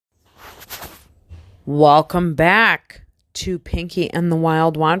Welcome back to Pinky and the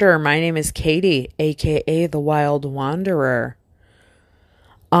Wild Wanderer. My name is Kaytie, aka the Wild Wanderer.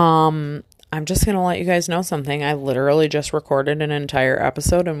 I'm just going to let you guys know something. I literally just recorded an entire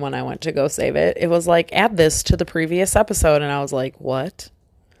episode, and when I went to go save it, it was like, add this to the previous episode, and I was like, what?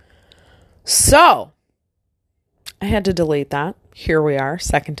 So, I had to delete that. Here we are,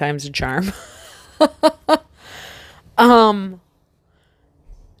 second time's a charm.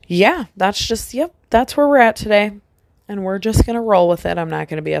 Yeah, that's where we're at today. And we're just going to roll with it. I'm not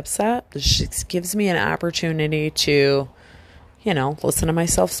going to be upset. This just gives me an opportunity to, listen to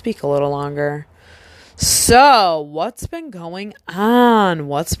myself speak a little longer. So, what's been going on?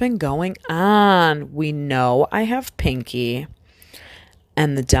 We know I have Pinky,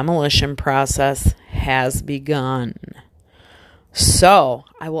 and the demolition process has begun. So,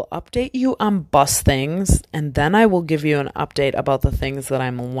 I will update you on bus things, and then I will give you an update about the things that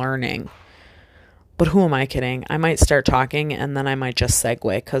I'm learning. But who am I kidding? I might start talking, and then I might just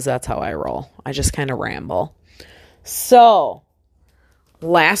segue, because that's how I roll. I just kind of ramble. So,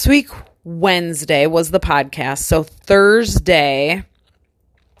 last week, Wednesday, was the podcast. So, Thursday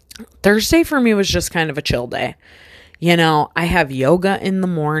for me was just kind of a chill day. I have yoga in the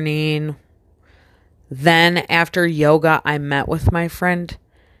morning. Then after yoga, I met with my friend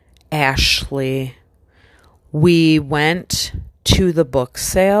Ashley. We went to the book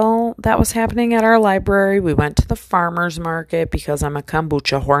sale that was happening at our library. We went to the farmer's market because I'm a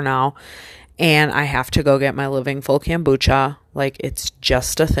kombucha whore now, and I have to go get my Living Full kombucha. Like, it's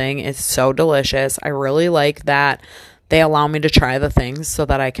just a thing. It's so delicious. I really like that they allow me to try the things so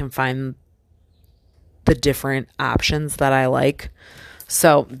that I can find the different options that I like.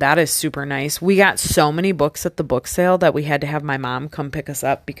 So that is super nice. We got so many books at the book sale that we had to have my mom come pick us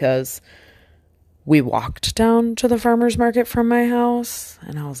up because we walked down to the farmer's market from my house.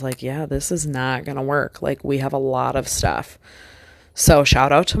 And I was like, yeah, this is not going to work. Like, we have a lot of stuff. So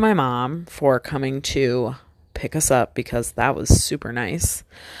shout out to my mom for coming to pick us up because that was super nice.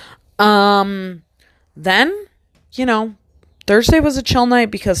 Then, Thursday was a chill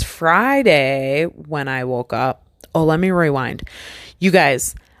night because Friday when I woke up, let me rewind. You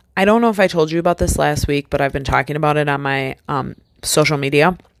guys, I don't know if I told you about this last week, but I've been talking about it on my social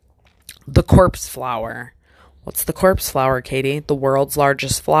media. The corpse flower. What's the corpse flower, Kaytie? The world's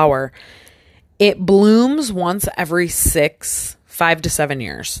largest flower. It blooms once every 5 to 7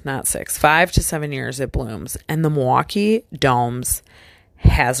 years. Not 6. 5 to 7 years it blooms. And the Milwaukee Domes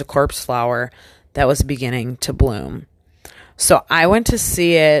has a corpse flower that was beginning to bloom. So I went to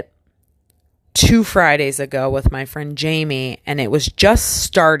see it 2 Fridays ago with my friend Jamie, and it was just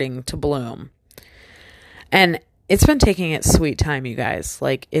starting to bloom. And it's been taking its sweet time, you guys.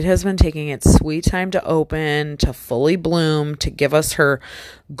 Like, it has been taking its sweet time to open, to fully bloom, to give us her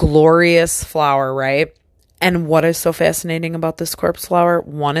glorious flower, right? And what is so fascinating about this corpse flower?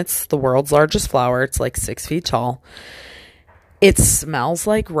 One, it's the world's largest flower. It's like 6 feet tall. It smells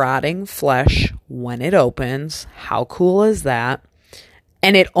like rotting flesh when it opens. How cool is that?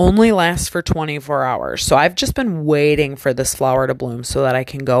 And it only lasts for 24 hours. So I've just been waiting for this flower to bloom so that I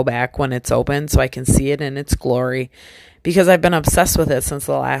can go back when it's open so I can see it in its glory. Because I've been obsessed with it since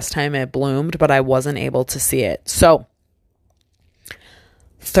the last time it bloomed, but I wasn't able to see it. So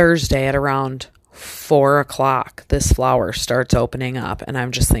Thursday at around 4 o'clock, this flower starts opening up. And I'm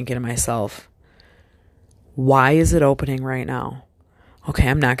just thinking to myself, why is it opening right now? Okay,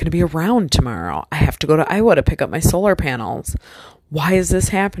 I'm not going to be around tomorrow. I have to go to Iowa to pick up my solar panels. Why is this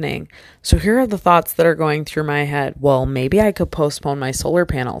happening? So here are the thoughts that are going through my head. Well, maybe I could postpone my solar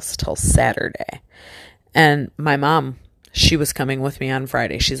panels till Saturday. And my mom, she was coming with me on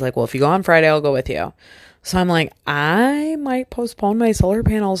Friday. She's like, well, if you go on Friday, I'll go with you. So I'm like, I might postpone my solar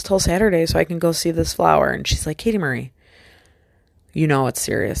panels till Saturday so I can go see this flower. And she's like, Kaytie Marie, you know it's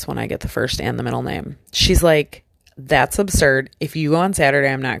serious when I get the first and the middle name. She's like, that's absurd. If you go on Saturday,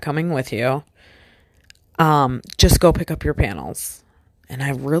 I'm not coming with you. Just go pick up your panels. And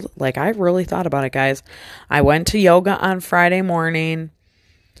I really thought about it, guys. I went to yoga on Friday morning,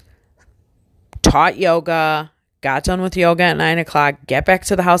 taught yoga, got done with yoga at 9 o'clock, get back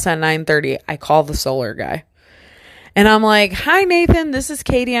to the house at 9:30. I call the solar guy. And I'm like, hi, Nathan, this is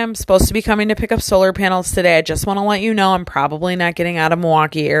Kaytie. I'm supposed to be coming to pick up solar panels today. I just want to let you know I'm probably not getting out of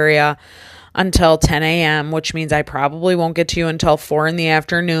Milwaukee area until 10 a.m., which means I probably won't get to you until 4 in the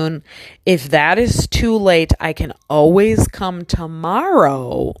afternoon. If that is too late, I can always come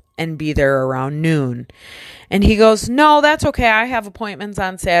tomorrow and be there around noon. And he goes, no, that's okay. I have appointments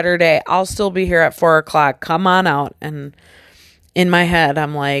on Saturday. I'll still be here at 4 o'clock. Come on out. And in my head,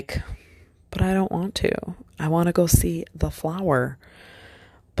 I'm like, but I don't want to. I want to go see the flower.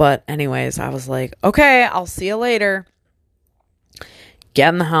 But anyways, I was like, okay, I'll see you later. Get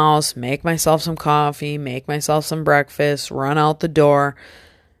in the house, make myself some coffee, make myself some breakfast, run out the door.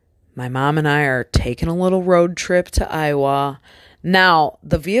 My mom and I are taking a little road trip to Iowa. Now,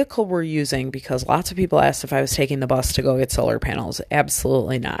 the vehicle we're using, because lots of people asked if I was taking the bus to go get solar panels.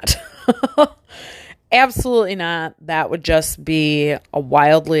 Absolutely not. Absolutely not. That would just be a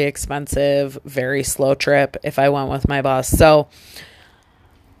wildly expensive, very slow trip if I went with my bus. So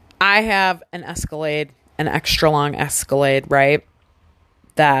I have an Escalade, an extra long Escalade, right?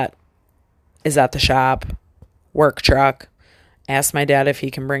 That is at the shop, work truck. Ask my dad if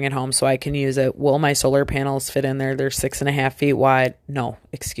he can bring it home so I can use it. Will my solar panels fit in there? They're 6.5 feet wide. No,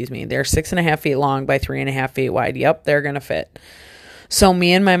 excuse me. They're 6.5 feet long by 3.5 feet wide. Yep, they're going to fit. So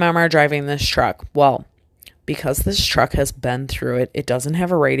me and my mom are driving this truck. Well, because this truck has been through it, it doesn't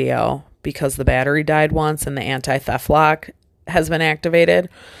have a radio because the battery died once and the anti-theft lock has been activated.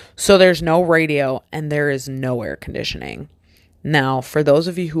 So there's no radio and there is no air conditioning. Now, for those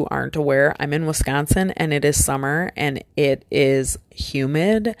of you who aren't aware, I'm in Wisconsin and it is summer and it is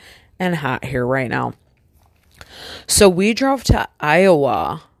humid and hot here right now. So we drove to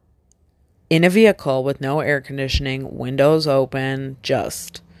Iowa in a vehicle with no air conditioning, windows open,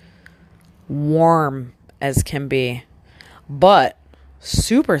 just warm as can be. But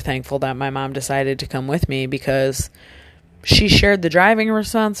super thankful that my mom decided to come with me because she shared the driving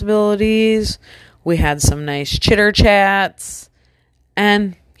responsibilities. We had some nice chitter chats.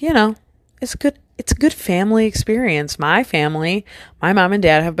 And, you know, it's good. It's a good family experience. My family, my mom and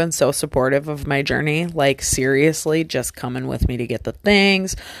dad have been so supportive of my journey. Like, seriously, just coming with me to get the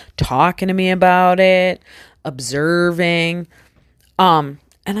things, talking to me about it, observing. And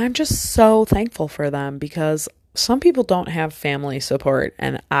I'm just so thankful for them because some people don't have family support.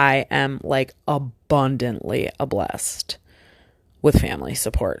 And I am like abundantly blessed with family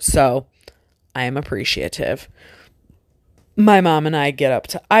support. So I am appreciative. My mom and I get up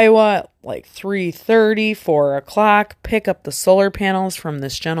to Iowa at like 3:30, 4 o'clock, pick up the solar panels from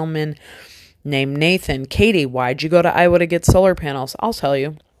this gentleman named Nathan. Kaytie, why'd you go to Iowa to get solar panels? I'll tell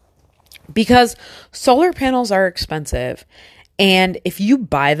you. Because solar panels are expensive. And if you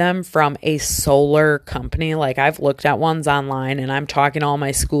buy them from a solar company, like I've looked at ones online and I'm talking to all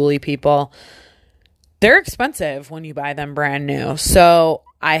my schooly people, they're expensive when you buy them brand new. So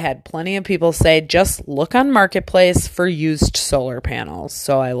I had plenty of people say, just look on Marketplace for used solar panels.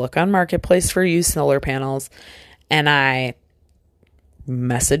 So I look on Marketplace for used solar panels and I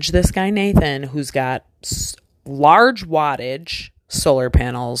message this guy, Nathan, who's got large wattage solar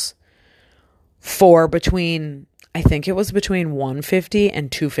panels for I think it was between $150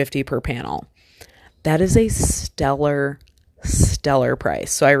 and $250 per panel. That is a stellar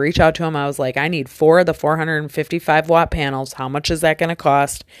price. So I reach out to him. I was like, I need 4 of the 455 watt panels. How much is that going to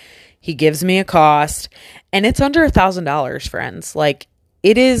cost? He gives me a cost and it's under $1,000, friends. Like,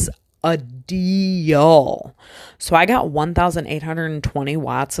 it is a deal. So I got 1,820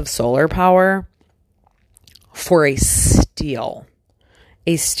 watts of solar power for a steal.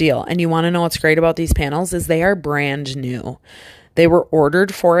 And you want to know what's great about these panels is they are brand new. They were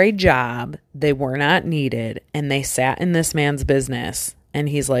ordered for a job. They were not needed. And they sat in this man's business. And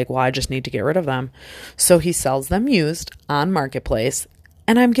he's like, well, I just need to get rid of them. So he sells them used on Marketplace.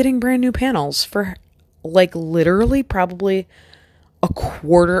 And I'm getting brand new panels for like literally probably a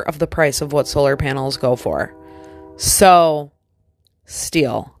quarter of the price of what solar panels go for. So,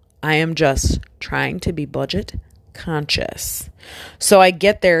 steal. I am just trying to be budget conscious. So I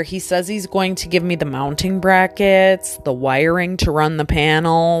get there. He says he's going to give me the mounting brackets, the wiring to run the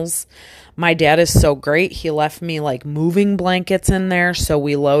panels. My dad is so great. He left me like moving blankets in there. So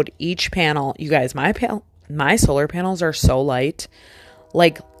we load each panel. You guys, my solar panels are so light,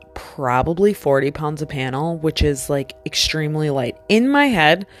 like probably 40 pounds a panel, which is like extremely light. In my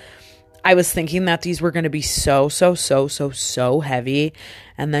head, I was thinking that these were going to be so heavy.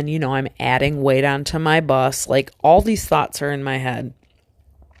 And then, you know, I'm adding weight onto my bus. Like, all these thoughts are in my head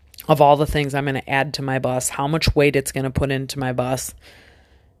of all the things I'm going to add to my bus, how much weight it's going to put into my bus,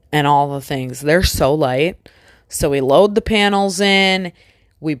 and all the things. They're so light. So we load the panels in.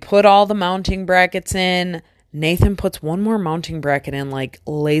 We put all the mounting brackets in. Nathan puts one more mounting bracket in, like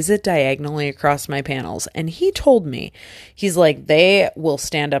lays it diagonally across my panels. And he told me, he's like, they will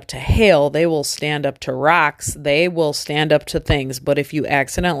stand up to hail. They will stand up to rocks. They will stand up to things. But if you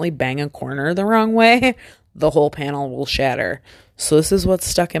accidentally bang a corner the wrong way, the whole panel will shatter. So this is what's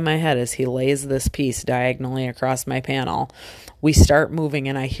stuck in my head is he lays this piece diagonally across my panel. We start moving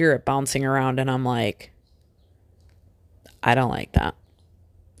and I hear it bouncing around and I'm like, I don't like that.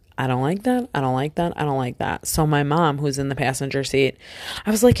 I don't like that. I don't like that. I don't like that. So my mom, who's in the passenger seat, I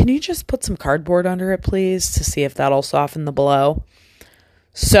was like, can you just put some cardboard under it, please, to see if that'll soften the blow?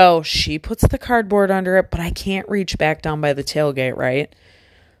 So she puts the cardboard under it, but I can't reach back down by the tailgate, right?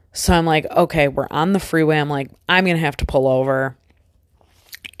 So I'm like, okay, we're on the freeway. I'm like, I'm going to have to pull over.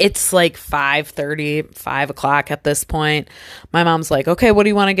 It's like 5:30, 5 o'clock at this point. My mom's like, okay, what do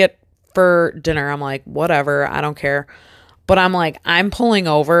you want to get for dinner? I'm like, whatever, I don't care. But I'm like, I'm pulling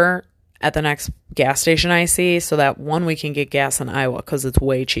over at the next gas station I see so that one, we can get gas in Iowa because it's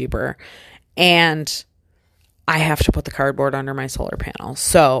way cheaper. And I have to put the cardboard under my solar panel.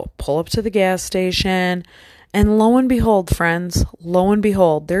 So pull up to the gas station, and lo and behold, friends, lo and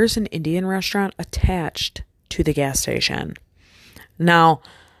behold, there's an Indian restaurant attached to the gas station. Now,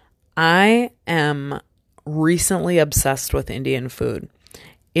 I am recently obsessed with Indian food.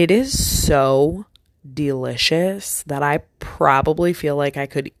 It is so delicious that I probably feel like I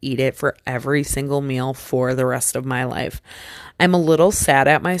could eat it for every single meal for the rest of my life. I'm a little sad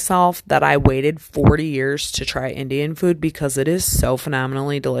at myself that I waited 40 years to try Indian food because it is so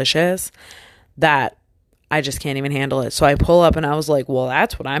phenomenally delicious that I just can't even handle it. So I pull up and I was like, well,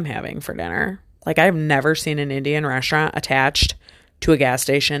 that's what I'm having for dinner. Like, I've never seen an Indian restaurant attached to a gas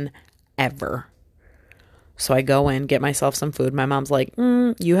station ever. So I go in, get myself some food. My mom's like,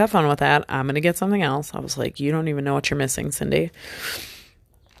 you have fun with that. I'm going to get something else. I was like, you don't even know what you're missing, Cindy.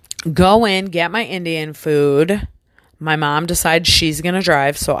 Go in, get my Indian food. My mom decides she's going to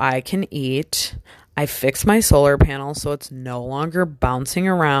drive so I can eat. I fix my solar panel so it's no longer bouncing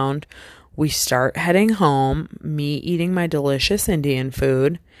around. We start heading home, me eating my delicious Indian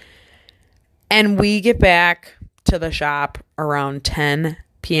food. And we get back to the shop around 10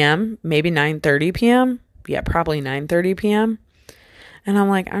 p.m., maybe 9:30 p.m. Yeah, probably 9:30 p.m. And I'm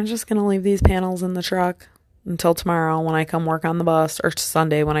like, I'm just going to leave these panels in the truck until tomorrow when I come work on the bus, or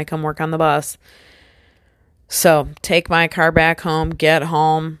Sunday when I come work on the bus. So take my car back home, get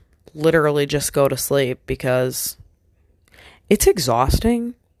home, literally just go to sleep because it's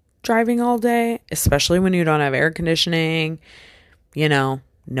exhausting driving all day, especially when you don't have air conditioning,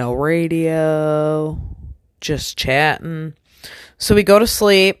 no radio, just chatting. So we go to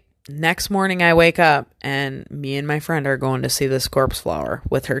sleep. Next morning I wake up and me and my friend are going to see this corpse flower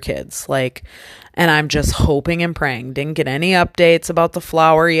with her kids. And I'm just hoping and praying. Didn't get any updates about the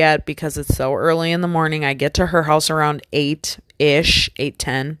flower yet because it's so early in the morning. I get to her house around 8-ish,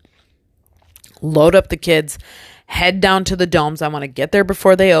 8:10. Load up the kids, head down to the domes. I want to get there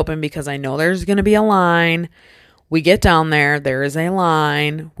before they open because I know there's going to be a line. We get down there. There is a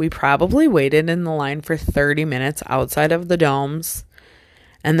line. We probably waited in the line for 30 minutes outside of the domes.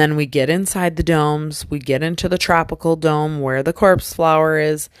 And then we get inside the domes. We get into the tropical dome where the corpse flower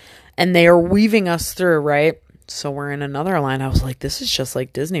is. And they are weaving us through, right? So we're in another line. I was like, this is just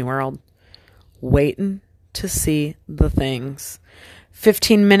like Disney World. Waiting to see the things.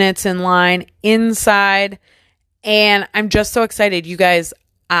 15 minutes in line inside. And I'm just so excited. You guys,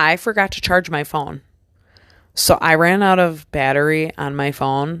 I forgot to charge my phone. So I ran out of battery on my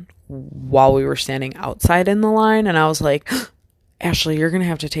phone while we were standing outside in the line. And I was like, Ashley, you're going to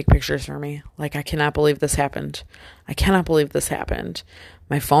have to take pictures for me. I cannot believe this happened. I cannot believe this happened.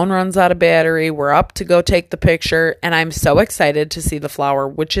 My phone runs out of battery. We're up to go take the picture. And I'm so excited to see the flower,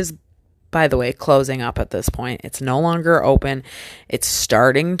 which is, by the way, closing up at this point. It's no longer open. It's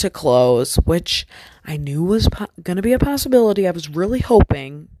starting to close, which I knew was going to be a possibility. I was really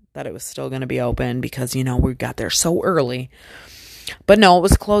hoping that it was still going to be open because, we got there so early. But no, it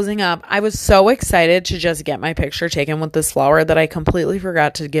was closing up. I was so excited to just get my picture taken with this flower that I completely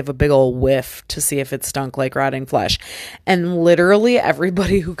forgot to give a big old whiff to see if it stunk like rotting flesh. And literally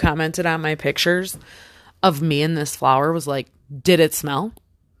everybody who commented on my pictures of me and this flower was like, did it smell?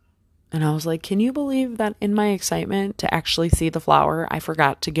 And I was like, can you believe that in my excitement to actually see the flower, I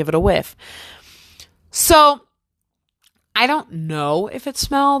forgot to give it a whiff? So I don't know if it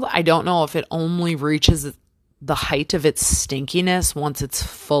smelled. I don't know if it only reaches the height of its stinkiness once it's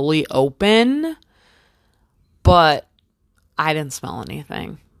fully open, but I didn't smell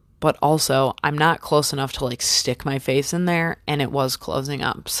anything. But also, I'm not close enough to stick my face in there, and it was closing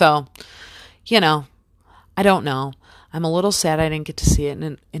up. So, I don't know. I'm a little sad I didn't get to see it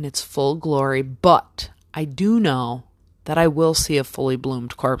in its full glory, but I do know that I will see a fully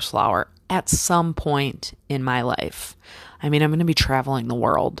bloomed corpse flower at some point in my life. I mean, I'm going to be traveling the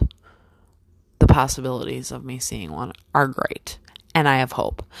world. The possibilities of me seeing one are great, and I have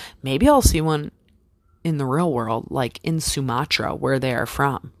hope. Maybe I'll see one in the real world, like in Sumatra, where they are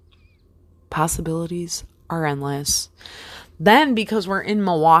from. Possibilities are endless. Then, because we're in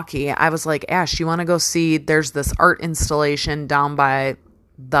Milwaukee, I was like, Ash, you want to go see, there's this art installation down by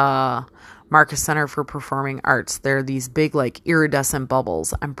the Marcus Center for Performing Arts. They're these big, like, iridescent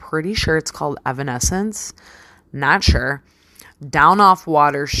bubbles. I'm pretty sure it's called Evanescence. Not sure. Down off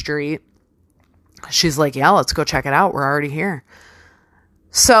Water Street. She's like, yeah, let's go check it out. We're already here.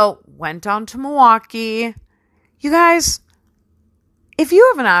 So, went down to Milwaukee. You guys, if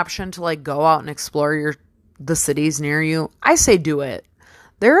you have an option to, like, go out and explore the cities near you, I say do it.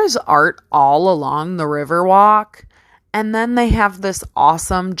 There is art all along the Riverwalk. And then they have this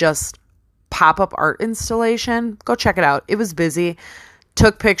awesome just pop-up art installation. Go check it out. It was busy.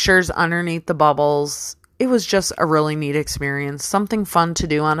 Took pictures underneath the bubbles. It was just a really neat experience. Something fun to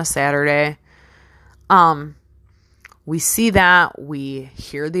do on a Saturday. We see that. We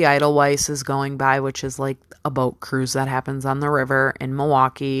hear the Edelweiss is going by, which is like a boat cruise that happens on the river in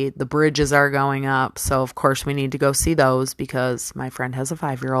Milwaukee. The bridges are going up. So, of course, we need to go see those because my friend has a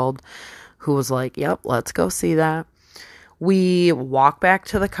 5-year-old who was like, yep, let's go see that. We walk back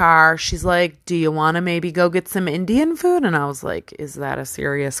to the car. She's like, do you want to maybe go get some Indian food? And I was like, is that a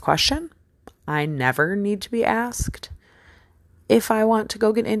serious question? I never need to be asked if I want to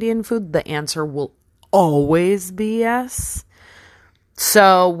go get Indian food. The answer will always be yes.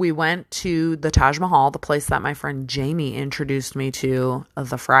 So we went to the Taj Mahal, the place that my friend Jamie introduced me to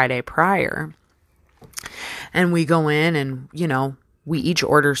the Friday prior. And we go in and, we each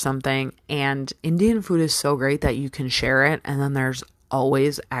order something, and Indian food is so great that you can share it. And then there's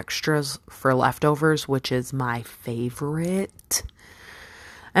always extras for leftovers, which is my favorite.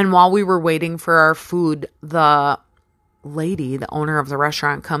 And while we were waiting for our food, the lady, the owner of the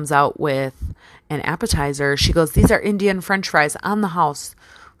restaurant, comes out with an appetizer. She goes, these are Indian French fries on the house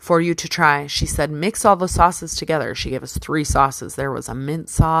for you to try. She said, mix all the sauces together. She gave us 3 sauces. There was a mint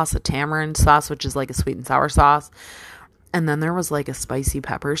sauce, a tamarind sauce, which is like a sweet and sour sauce. And then there was like a spicy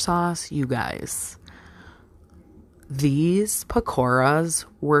pepper sauce. You guys, these pakoras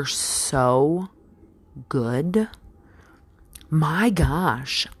were so good. My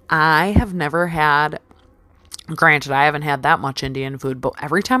gosh, I have never had, granted, I haven't had that much Indian food, but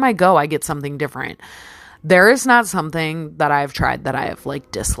every time I go, I get something different. There is not something that I've tried that I have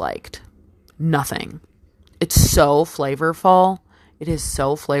like disliked. Nothing. It's so flavorful. It is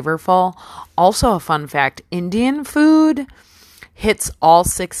so flavorful. Also, a fun fact, Indian food hits all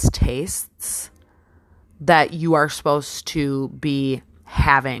 6 tastes that you are supposed to be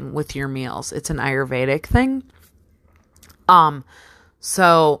having with your meals. It's an Ayurvedic thing.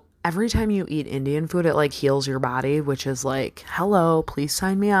 So every time you eat Indian food, it like heals your body, which is like, hello, please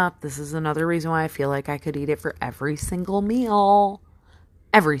sign me up. This is another reason why I feel like I could eat it for every single meal.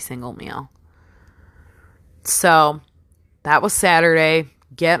 Every single meal. So that was Saturday.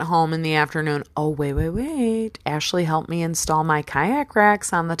 Get home in the afternoon. Oh, wait. Ashley helped me install my kayak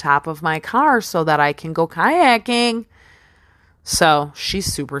racks on the top of my car so that I can go kayaking. So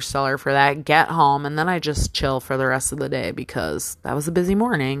she's super stellar for that. Get home, and then I just chill for the rest of the day because that was a busy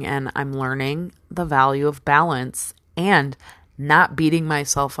morning, and I'm learning the value of balance and not beating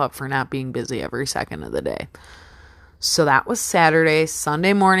myself up for not being busy every second of the day. So that was Saturday.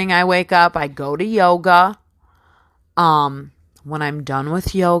 Sunday morning, I wake up. I go to yoga. When I'm done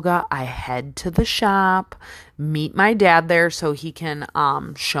with yoga, I head to the shop, meet my dad there so he can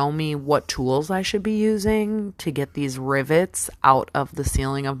show me what tools I should be using to get these rivets out of the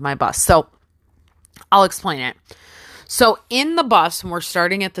ceiling of my bus. So I'll explain it. So in the bus, we're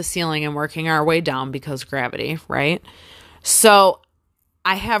starting at the ceiling and working our way down because gravity, right? So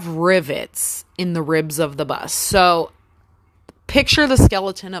I have rivets in the ribs of the bus. So picture the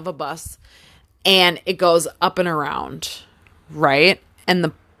skeleton of a bus and it goes up and around, right? And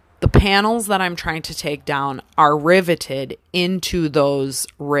the panels that I'm trying to take down are riveted into those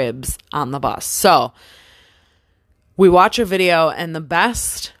ribs on the bus. So we watch a video, and the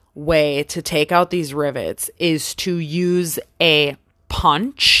best way to take out these rivets is to use a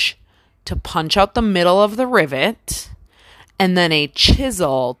punch to punch out the middle of the rivet, and then a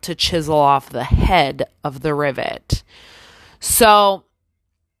chisel to chisel off the head of the rivet. So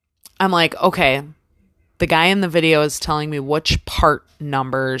I'm like, okay, the guy in the video is telling me which part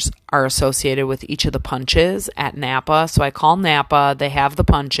numbers are associated with each of the punches at Napa. So I call Napa. They have the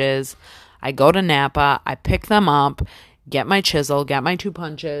punches. I go to Napa. I pick them up, get my chisel, get my 2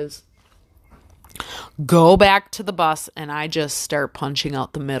 punches, go back to the bus, and I just start punching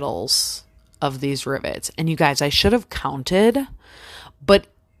out the middles of these rivets. And you guys, I should have counted, but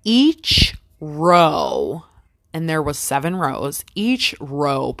each row, and there was 7 rows, each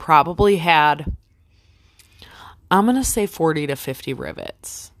row probably had, I'm going to say 40 to 50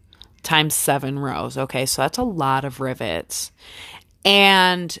 rivets times 7 rows. Okay, so that's a lot of rivets.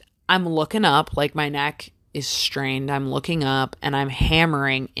 And I'm looking up, like my neck is strained. I'm looking up and I'm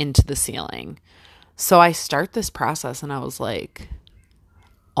hammering into the ceiling. So I start this process and I was like,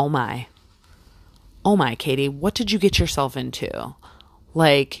 oh my, Kaytie, what did you get yourself into?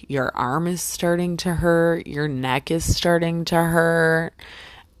 Like, your arm is starting to hurt, your neck is starting to hurt.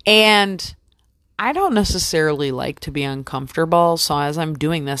 And I don't necessarily like to be uncomfortable. So as I'm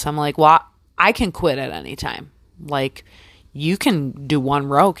doing this, I'm like, well, I can quit at any time. Like, you can do one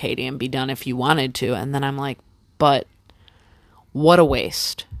row, Kaytie, and be done if you wanted to. And then I'm like, but what a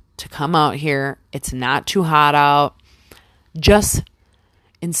waste to come out here. It's not too hot out. Just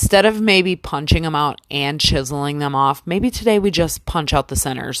instead of maybe punching them out and chiseling them off, maybe today we just punch out the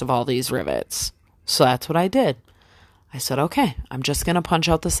centers of all these rivets. So that's what I did. I said, okay, I'm just going to punch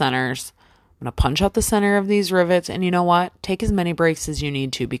out the centers. I'm going to punch out the center of these rivets. And you know what? Take as many breaks as you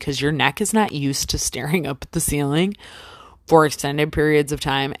need to, because your neck is not used to staring up at the ceiling for extended periods of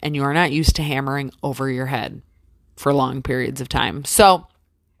time. And you are not used to hammering over your head for long periods of time. So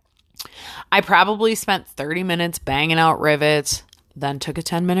I probably spent 30 minutes banging out rivets, then took a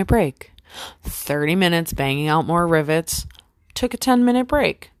 10-minute break. 30 minutes banging out more rivets, took a 10-minute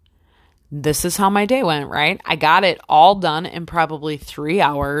break. This is how my day went, right? I got it all done in probably 3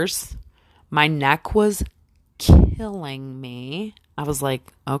 hours. My neck was killing me. I was like,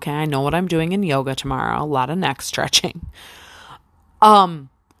 okay, I know what I'm doing in yoga tomorrow. A lot of neck stretching. And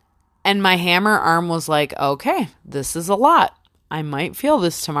my hammer arm was like, okay, this is a lot. I might feel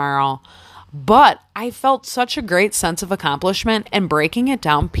this tomorrow. But I felt such a great sense of accomplishment, and breaking it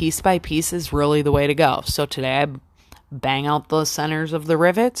down piece by piece is really the way to go. So today I bang out the centers of the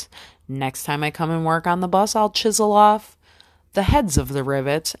rivets. Next time I come and work on the bus, I'll chisel off the heads of the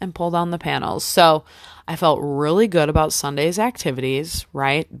rivets and pull down the panels. So I felt really good about Sunday's activities,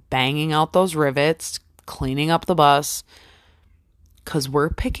 right? Banging out those rivets, cleaning up the bus, because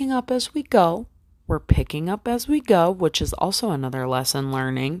we're picking up as we go. We're picking up as we go, which is also another lesson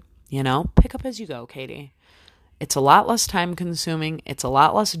learning. You know, pick up as you go, Kaytie. It's a lot less time consuming. It's a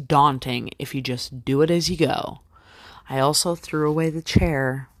lot less daunting if you just do it as you go. I also threw away the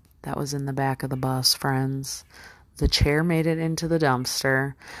chair that was in the back of the bus, friends. The chair made it into the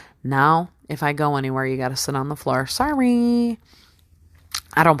dumpster. Now, if I go anywhere, you got to sit on the floor. Sorry.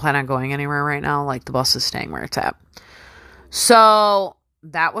 I don't plan on going anywhere right now. Like, the bus is staying where it's at. So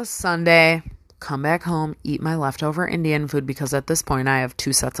that was Sunday. Come back home, eat my leftover Indian food, because at this point I have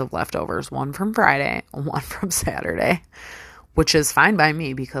 2 sets of leftovers, one from Friday, one from Saturday, which is fine by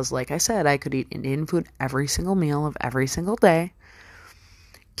me because, like I said, I could eat Indian food every single meal of every single day.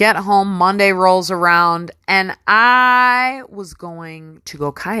 Get home, Monday rolls around, and I was going to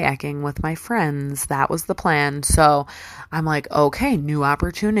go kayaking with my friends. That was the plan. So I'm like, okay, new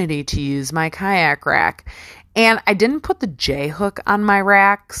opportunity to use my kayak rack. And I didn't put the J-hook on my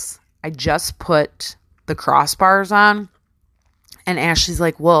racks. I just put the crossbars on, and Ashley's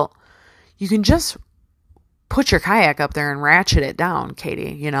like, well, you can just put your kayak up there and ratchet it down,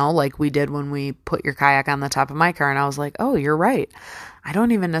 Kaytie, you know, like we did when we put your kayak on the top of my car. And I was like, oh, you're right. I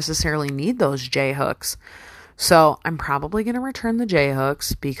don't even necessarily need those J-hooks. So I'm probably going to return the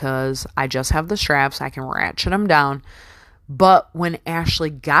J-hooks because I just have the straps. I can ratchet them down. But when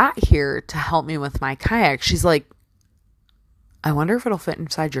Ashley got here to help me with my kayak, she's like, I wonder if it'll fit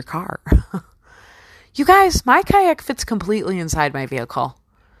inside your car. You guys, my kayak fits completely inside my vehicle.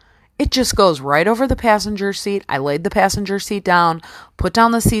 It just goes right over the passenger seat. I laid the passenger seat down, put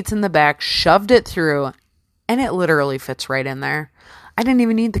down the seats in the back, shoved it through, and it literally fits right in there. I didn't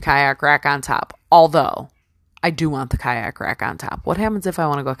even need the kayak rack on top, although I do want the kayak rack on top. What happens if I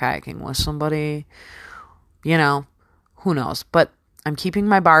want to go kayaking with somebody? You know, who knows? But I'm keeping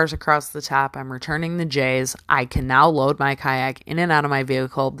my bars across the top. I'm returning the J's. I can now load my kayak in and out of my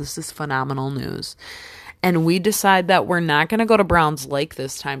vehicle. This is phenomenal news. And we decide that we're not going to go to Browns Lake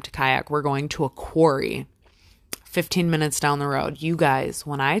this time to kayak. We're going to a quarry 15 minutes down the road. You guys,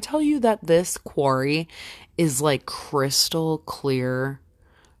 when I tell you that this quarry is like crystal clear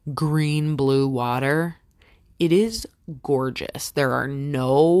green blue water, it is gorgeous. There are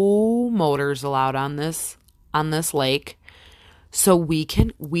no motors allowed on this lake. So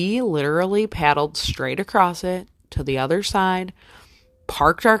we literally paddled straight across it to the other side,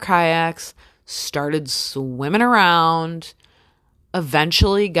 parked our kayaks, started swimming around,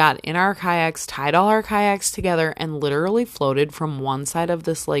 eventually got in our kayaks, tied all our kayaks together, and literally floated from one side of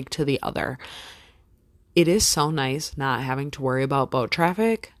this lake to the other. It is so nice not having to worry about boat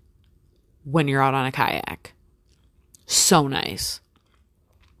traffic when you're out on a kayak. So nice.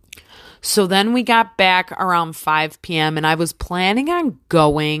 So then we got back around 5 p.m. and I was planning on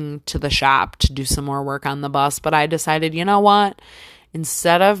going to the shop to do some more work on the bus, but I decided, you know what?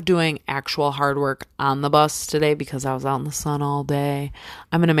 Instead of doing actual hard work on the bus today because I was out in the sun all day,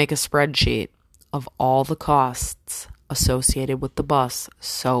 I'm going to make a spreadsheet of all the costs associated with the bus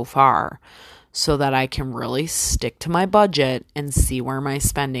so far so that I can really stick to my budget and see where my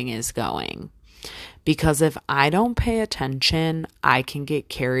spending is going. Because if I don't pay attention, I can get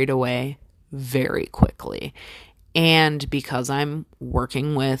carried away very quickly. And because I'm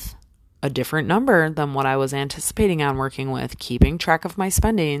working with a different number than what I was anticipating on working with, keeping track of my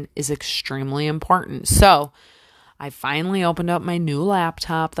spending is extremely important. So I finally opened up my new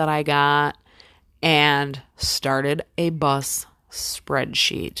laptop that I got and started a bus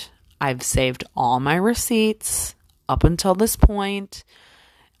spreadsheet. I've saved all my receipts up until this point.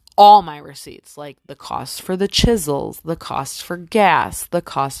 All my receipts, like the cost for the chisels, the cost for gas, the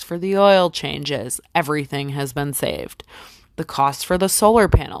cost for the oil changes, everything has been saved. The cost for the solar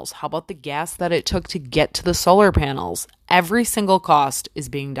panels, how about the gas that it took to get to the solar panels? Every single cost is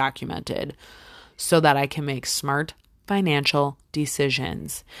being documented so that I can make smart financial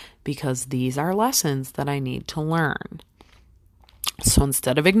decisions, because these are lessons that I need to learn. So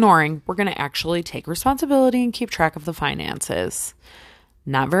instead of ignoring, we're going to actually take responsibility and keep track of the finances.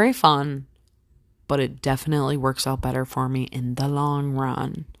 Not very fun, but it definitely works out better for me in the long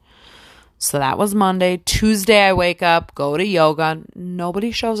run. So that was Monday. Tuesday, I wake up, go to yoga.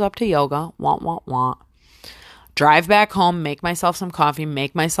 Nobody shows up to yoga. Want. Drive back home, make myself some coffee,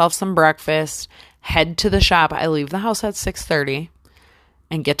 make myself some breakfast, head to the shop. I leave the house at 6:30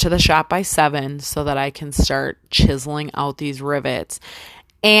 and get to the shop by 7 so that I can start chiseling out these rivets.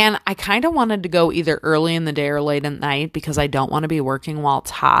 And I kind of wanted to go either early in the day or late at night because I don't want to be working while it's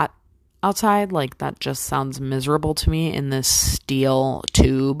hot outside. Like, that just sounds miserable to me in this steel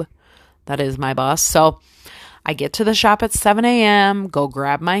tube that is my bus. So I get to the shop at 7 a.m., go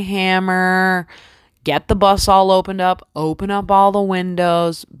grab my hammer, get the bus all opened up, open up all the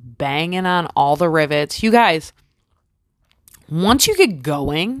windows, banging on all the rivets. You guys, once you get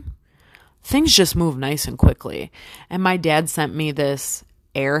going, things just move nice and quickly. And my dad sent me this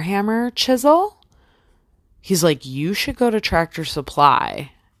air hammer chisel. He's like, you should go to Tractor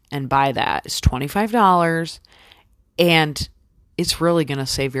Supply and buy that. It's $25 and it's really going to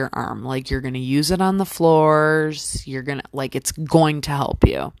save your arm. Like, you're going to use it on the floors. It's going to help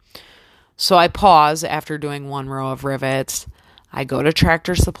you. So I pause after doing one row of rivets. I go to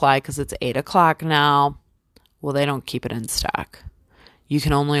Tractor Supply because it's 8 o'clock now. Well, they don't keep it in stock. You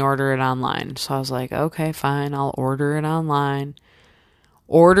can only order it online. So I was like, okay, fine. I'll order it online.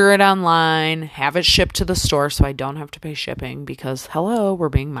 Have it shipped to the store so I don't have to pay shipping because, hello, we're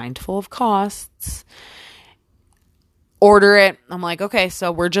being mindful of costs. Order it. I'm like, okay,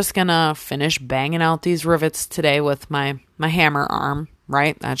 so we're just going to finish banging out these rivets today with my hammer arm,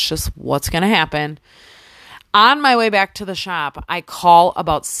 right? That's just what's going to happen. On my way back to the shop, I call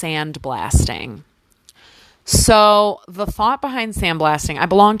about sandblasting. So the thought behind sandblasting, I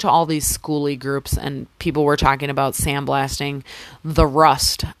belong to all these schooly groups and people were talking about sandblasting the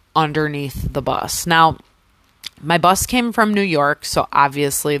rust underneath the bus. Now, my bus came from New York, so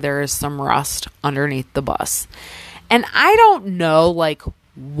obviously there is some rust underneath the bus. And I don't know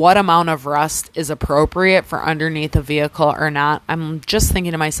what amount of rust is appropriate for underneath a vehicle or not. I'm just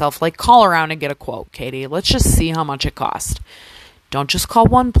thinking to myself, call around and get a quote, Kaytie. Let's just see how much it costs. Don't just call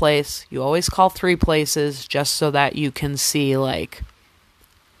one place. You always call 3 places just so that you can see,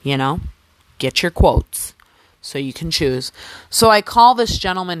 get your quotes so you can choose. So I call this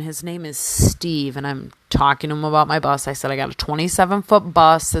gentleman. His name is Steve, and I'm talking to him about my bus. I said, I got a 27-foot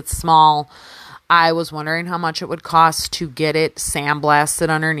bus. It's small. I was wondering how much it would cost to get it sandblasted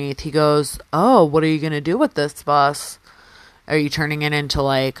underneath. He goes, oh, what are you going to do with this bus? Are you turning it into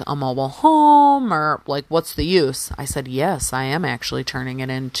a mobile home or what's the use? I said, yes, I am actually turning it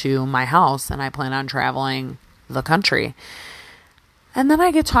into my house and I plan on traveling the country. And then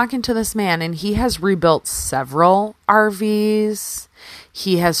I get talking to this man and he has rebuilt several RVs.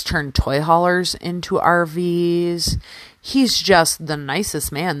 He has turned toy haulers into RVs. He's just the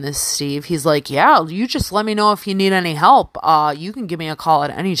nicest man, this Steve. He's like, yeah, you just let me know if you need any help. You can give me a call at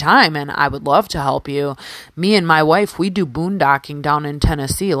any time, and I would love to help you. Me and my wife, we do boondocking down in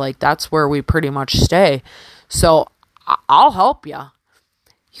Tennessee. That's where we pretty much stay. So I'll help you.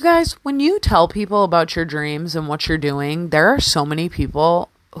 You guys, when you tell people about your dreams and what you're doing, there are so many people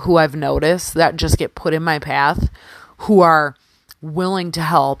who I've noticed that just get put in my path who are willing to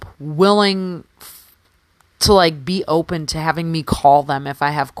help, willing to be open to having me call them if I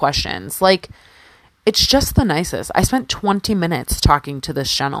have questions. It's just the nicest. I spent 20 minutes talking to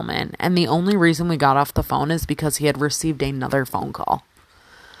this gentleman, and the only reason we got off the phone is because he had received another phone call.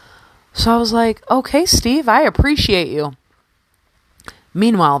 So I was like, okay, Steve, I appreciate you.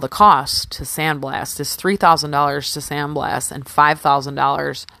 Meanwhile, the cost to sandblast is $3,000 to sandblast and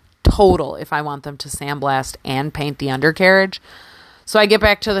 $5,000 total if I want them to sandblast and paint the undercarriage. So I get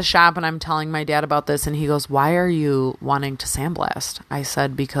back to the shop and I'm telling my dad about this, and he goes, "Why are you wanting to sandblast?" I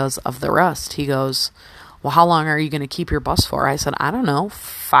said, "Because of the rust." He goes, "Well, how long are you going to keep your bus for?" I said, "I don't know,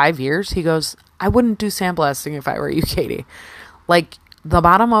 5 years." He goes, "I wouldn't do sandblasting if I were you, Kaytie. Like, the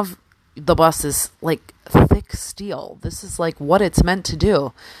bottom of the bus is like thick steel. This is like what it's meant to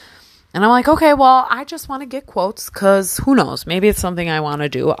do." And I'm like, "Okay, well, I just want to get quotes because who knows? Maybe it's something I want to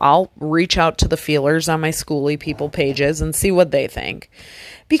do. I'll reach out to the feelers on my Schooly People pages and see what they think,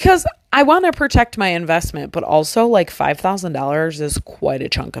 because I want to protect my investment, but also like $5,000 is quite a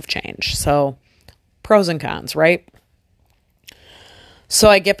chunk of change. So pros and cons, right?" So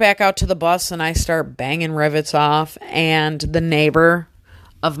I get back out to the bus and I start banging rivets off, and the neighbor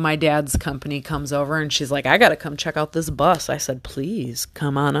of my dad's company comes over and she's like, "I got to come check out this bus." I said, "Please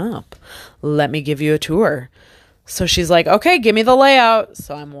come on up. Let me give you a tour." So she's like, "Okay, give me the layout."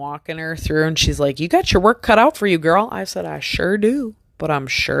 So I'm walking her through and she's like, "You got your work cut out for you, girl." I said, "I sure do, but I'm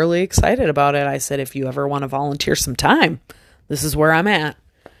surely excited about it." I said, "If you ever want to volunteer some time, this is where I'm at."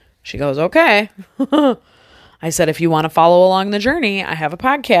 She goes, "Okay." I said, "If you want to follow along the journey, I have a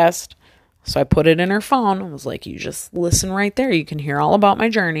podcast." So I put it in her phone. I was like, "You just listen right there. You can hear all about my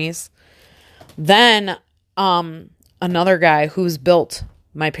journeys." Then another guy who's built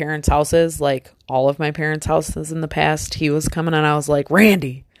my parents' houses, like all of my parents' houses in the past, he was coming and I was like,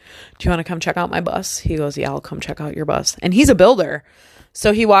 "Randy, do you want to come check out my bus?" He goes, "Yeah, I'll come check out your bus." And he's a builder.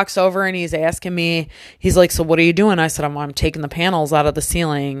 So he walks over and he's asking me, he's like, "So what are you doing?" I said, I'm taking the panels out of the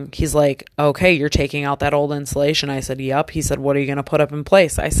ceiling." He's like, "Okay, you're taking out that old insulation." I said, "Yep." He said, "What are you going to put up in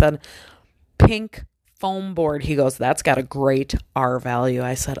place?" I said, "Pink foam board." He goes, "That's got a great R value."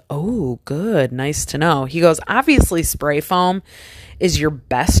 I said, "Oh, good. Nice to know." He goes, "Obviously spray foam is your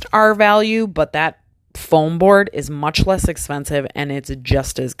best R value, but that foam board is much less expensive and it's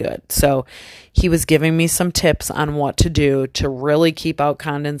just as good." So he was giving me some tips on what to do to really keep out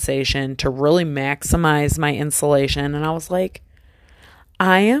condensation, to really maximize my insulation. And I was like,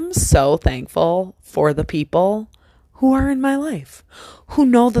 I am so thankful for the people who are in my life, who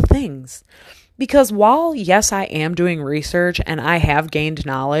know the things. Because while, yes, I am doing research and I have gained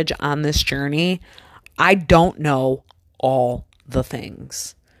knowledge on this journey, I don't know all the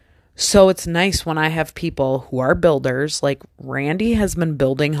things. So it's nice when I have people who are builders. Like Randy has been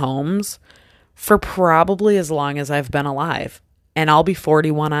building homes for probably as long as I've been alive. And I'll be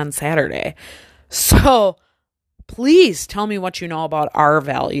 41 on Saturday. So please tell me what you know about R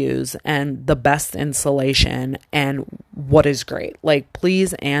values and the best insulation and what is great. Like,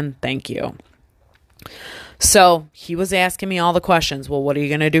 please and thank you. So he was asking me all the questions. Well, what are you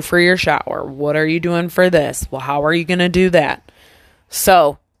going to do for your shower? What are you doing for this? Well, how are you going to do that?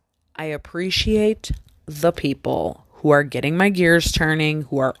 So I appreciate the people who are getting my gears turning,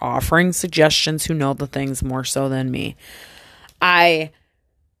 who are offering suggestions, who know the things more so than me.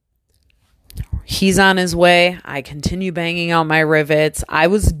 He's on his way. I continue banging out my rivets. I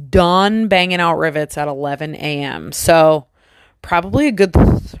was done banging out rivets at 11 a.m. So probably a good,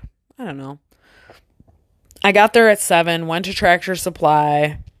 I don't know. I got there at 7, went to Tractor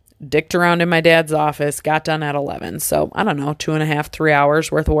Supply, dicked around in my dad's office, got done at 11. So I don't know, 2.5, 3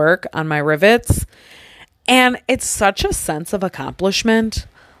 hours worth of work on my rivets. And it's such a sense of accomplishment,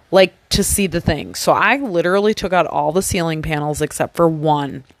 like to see the thing. So I literally took out all the ceiling panels except for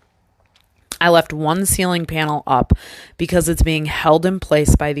one. I left one ceiling panel up because it's being held in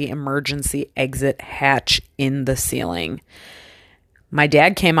place by the emergency exit hatch in the ceiling. My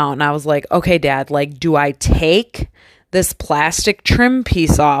dad came out and I was like, "Okay, Dad, like, do I take this plastic trim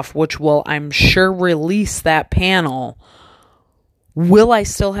piece off, which will, I'm sure, release that panel? Will I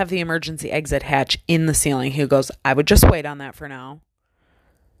still have the emergency exit hatch in the ceiling?" He goes, "I would just wait on that for now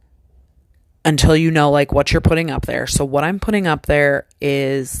until you know, like, what you're putting up there." So what I'm putting up there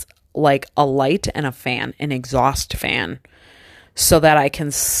is like a light and a fan, an exhaust fan, so that I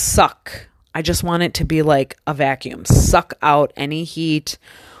can suck. I just want it to be like a vacuum, suck out any heat,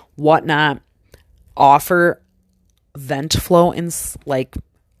 whatnot, offer vent flow and like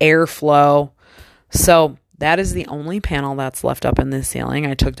airflow. So that is the only panel that's left up in the ceiling.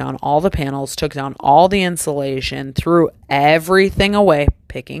 I took down all the panels, took down all the insulation, threw everything away,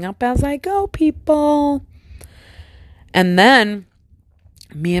 picking up as I go, people. And then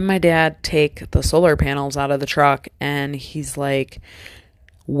me and my dad take the solar panels out of the truck and he's like,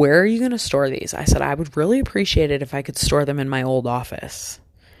 "Where are you going to store these?" I said, "I would really appreciate it if I could store them in my old office."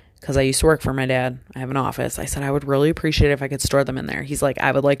 Because I used to work for my dad. I have an office. I said, "I would really appreciate it if I could store them in there." He's like,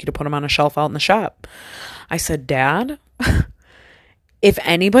 "I would like you to put them on a shelf out in the shop." I said, "Dad, If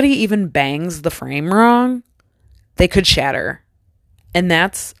anybody even bangs the frame wrong, they could shatter. And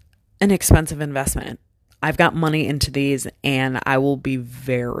that's an expensive investment. I've got money into these and I will be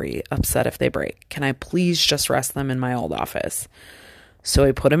very upset if they break. Can I please just rest them in my old office? So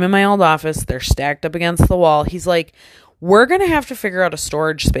I put them in my old office. They're stacked up against the wall. He's like, we're going to have to figure out a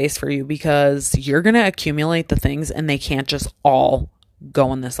storage space for you because you're going to accumulate the things and they can't just all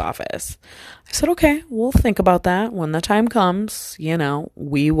go in this office. I said, okay, we'll think about that when the time comes.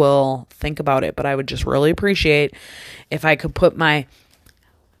 We will think about it. But I would just really appreciate if I could put my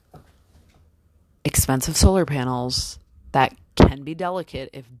expensive solar panels that can be delicate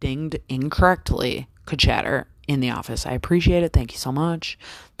if dinged incorrectly could shatter in the office. I appreciate it. Thank you so much.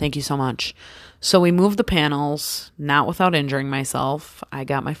 Thank you so much. So we moved the panels, not without injuring myself. I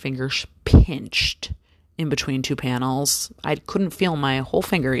got my fingers pinched in between two panels. I couldn't feel my whole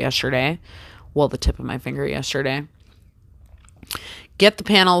finger yesterday. Well, the tip of my finger yesterday. Get the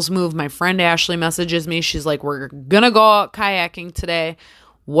panels moved. My friend Ashley messages me. She's like, we're going to go out kayaking today.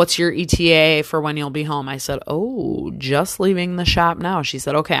 What's your ETA for when you'll be home? I said, oh, just leaving the shop now. She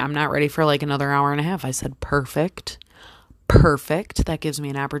said, okay, I'm not ready for like another hour and a half. I said, perfect. That gives me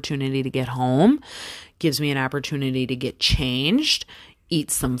an opportunity to get home, gives me an opportunity to get changed, eat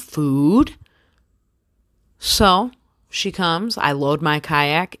some food. So she comes, I load my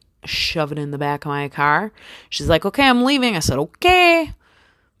kayak, shove it in the back of my car. She's like, okay, I'm leaving. I said, okay.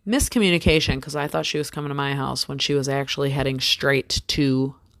 Miscommunication, because I thought she was coming to my house when she was actually heading straight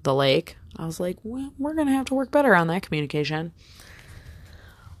to the lake. I was like, well, we're going to have to work better on that communication.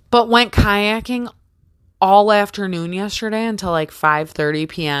 But went kayaking all afternoon yesterday until like 5:30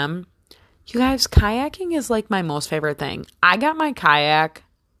 p.m. You guys, kayaking is like my most favorite thing. I got my kayak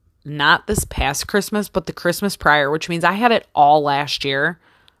not this past Christmas, but the Christmas prior, which means I had it all last year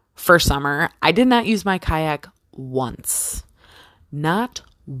for summer. I did not use my kayak once. Not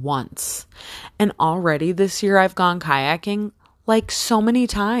once. And already this year I've gone kayaking like so many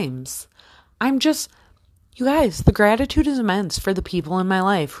times. You guys, the gratitude is immense for the people in my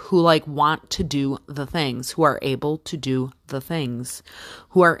life who like want to do the things, who are able to do the things,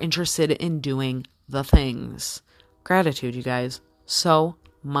 who are interested in doing the things. Gratitude, you guys. So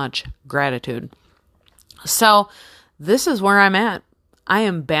much gratitude. So this is where I'm at. I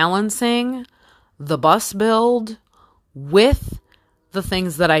am balancing the bus build with the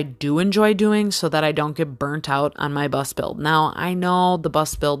things that I do enjoy doing so that I don't get burnt out on my bus build. Now, I know the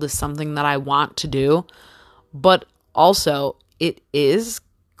bus build is something that I want to do, but also it is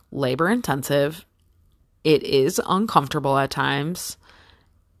labor intensive. It is uncomfortable at times.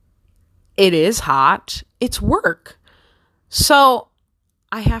 It is hot. It's work. So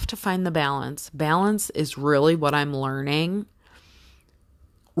I have to find the balance. Balance is really what I'm learning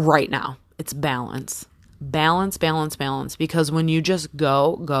right now. It's balance. Balance. Because when you just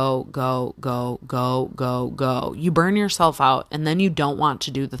go, you burn yourself out and then you don't want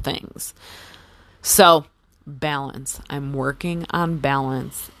to do the things. So balance. I'm working on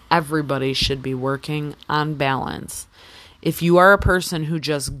balance. Everybody should be working on balance. If you are a person who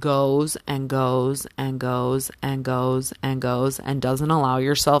just goes and goes and goes and goes and goes and doesn't allow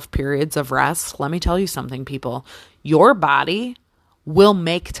yourself periods of rest, let me tell you something, people. Your body will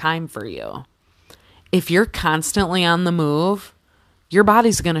make time for you. If you're constantly on the move, your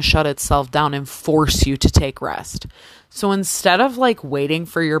body's going to shut itself down and force you to take rest. So instead of like waiting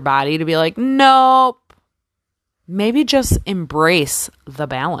for your body to be like, nope, maybe just embrace the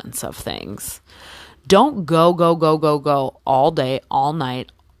balance of things. Don't go all day, all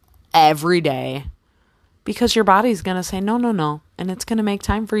night, every day, because your body's going to say no, and it's going to make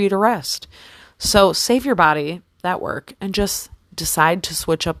time for you to rest. So save your body that work and just decide to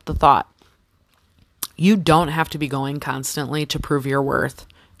switch up the thought. You don't have to be going constantly to prove your worth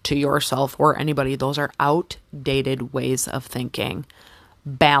to yourself or anybody. Those are outdated ways of thinking.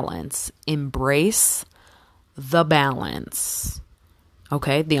 Balance. Embrace the balance.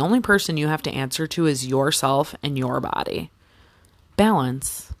 Okay? The only person you have to answer to is yourself and your body.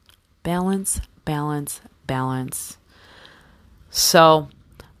 Balance. So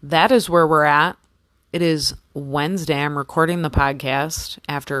that is where we're at. It is Wednesday. I'm recording the podcast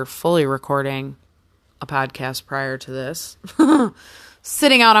after fully recording a podcast prior to this.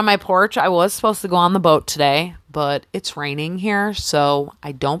 Sitting out on my porch. I was supposed to go on the boat today, but it's raining here, so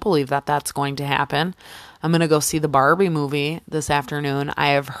I don't believe that that's going to happen. I'm going to go see the Barbie movie this afternoon. I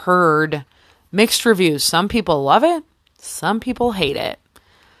have heard mixed reviews. Some people love it. Some people hate it.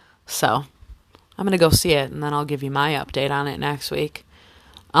 So I'm going to go see it, and then I'll give you my update on it next week.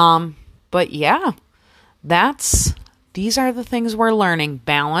 But yeah, these are the things we're learning.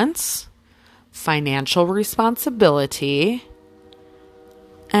 Balance, financial responsibility,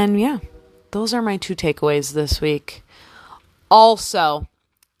 And yeah, those are my 2 takeaways this week. Also,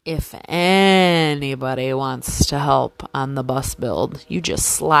 if anybody wants to help on the bus build, you just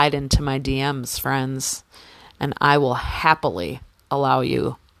slide into my DMs, friends, and I will happily allow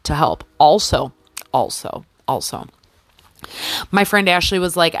you to help. Also, my friend Ashley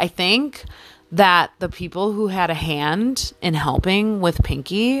was like, I think that the people who had a hand in helping with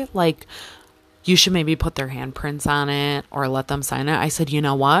Pinky, like, you should maybe put their handprints on it or let them sign it. I said, you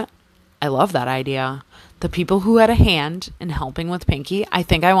know what? I love that idea. The people who had a hand in helping with Pinky, I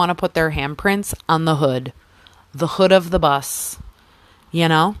think I want to put their handprints on the hood of the bus. You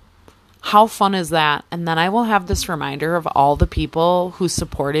know? How fun is that? And then I will have this reminder of all the people who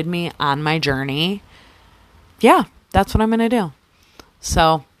supported me on my journey. Yeah, that's what I'm going to do.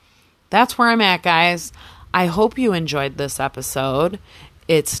 So that's where I'm at, guys. I hope you enjoyed this episode.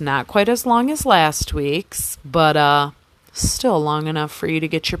 It's not quite as long as last week's, but still long enough for you to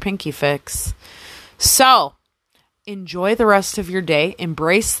get your Pinky fix. So enjoy the rest of your day.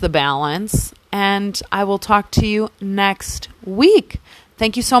 Embrace the balance. And I will talk to you next week.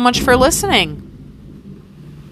 Thank you so much for listening.